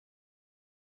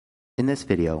In this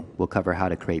video, we'll cover how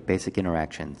to create basic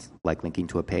interactions like linking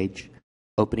to a page,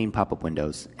 opening pop-up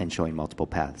windows, and showing multiple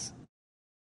paths.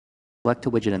 Select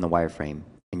a widget in the wireframe,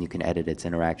 and you can edit its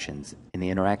interactions in the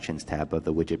Interactions tab of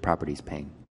the Widget Properties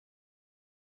pane.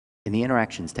 In the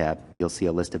Interactions tab, you'll see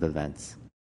a list of events.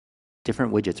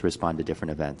 Different widgets respond to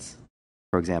different events.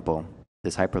 For example,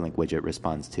 this hyperlink widget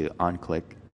responds to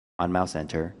on-click, on-mouse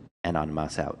enter, and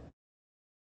on-mouse out.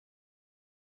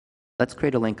 Let's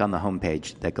create a link on the home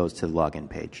page that goes to the login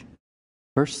page.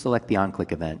 First, select the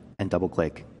on-click event and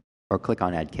double-click, or click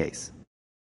on Add Case.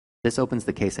 This opens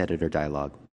the Case Editor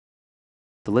dialog.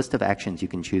 The list of actions you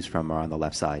can choose from are on the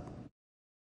left side.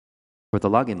 For the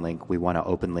login link, we want to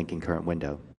open link in current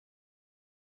window.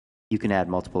 You can add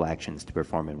multiple actions to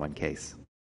perform in one case.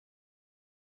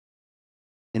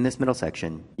 In this middle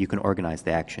section, you can organize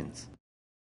the actions.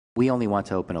 We only want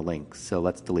to open a link, so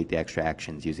let's delete the extra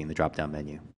actions using the drop-down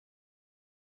menu.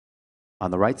 On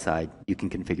the right side, you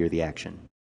can configure the action,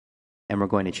 and we're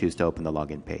going to choose to open the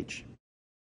login page.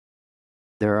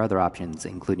 There are other options,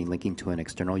 including linking to an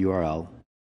external URL,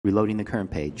 reloading the current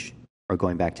page, or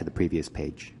going back to the previous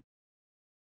page.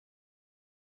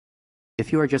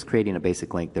 If you are just creating a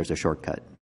basic link, there's a shortcut.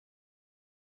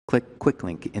 Click Quick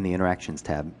Link in the Interactions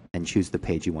tab and choose the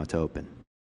page you want to open.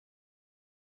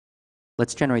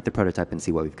 Let's generate the prototype and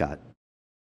see what we've got.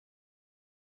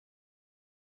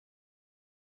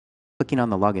 Clicking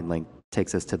on the login link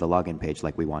takes us to the login page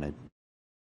like we wanted.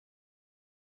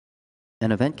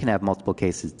 An event can have multiple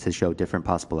cases to show different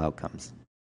possible outcomes.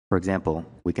 For example,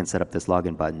 we can set up this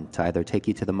login button to either take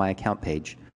you to the My Account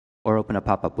page or open a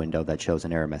pop-up window that shows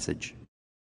an error message.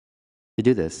 To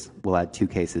do this, we'll add two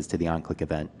cases to the on-click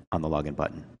event on the login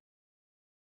button.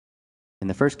 In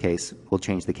the first case, we'll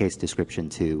change the case description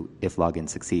to If Login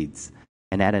Succeeds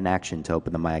and add an action to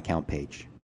open the My Account page.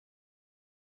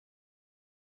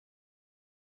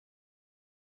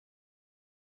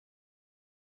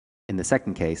 In the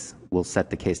second case, we'll set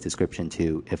the case description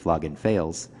to If Login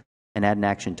Fails and add an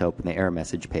action to open the error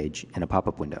message page in a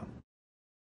pop-up window.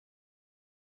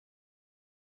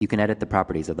 You can edit the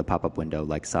properties of the pop-up window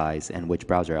like size and which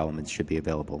browser elements should be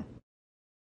available.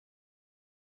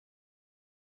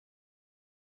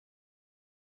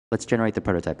 Let's generate the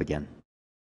prototype again.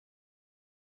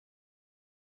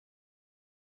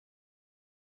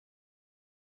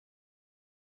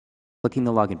 Clicking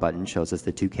the login button shows us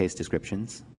the two case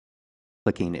descriptions.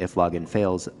 Clicking If Login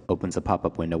Fails opens a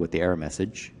pop-up window with the error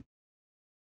message.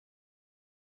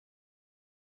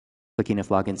 Clicking If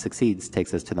Login Succeeds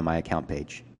takes us to the My Account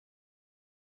page.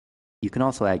 You can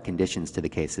also add conditions to the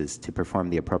cases to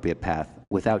perform the appropriate path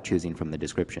without choosing from the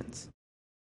descriptions.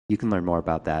 You can learn more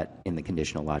about that in the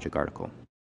conditional logic article.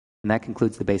 And that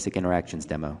concludes the basic interactions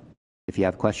demo. If you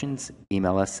have questions,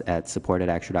 email us at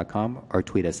support@axure.com or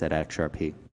tweet us at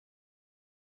AxureRP.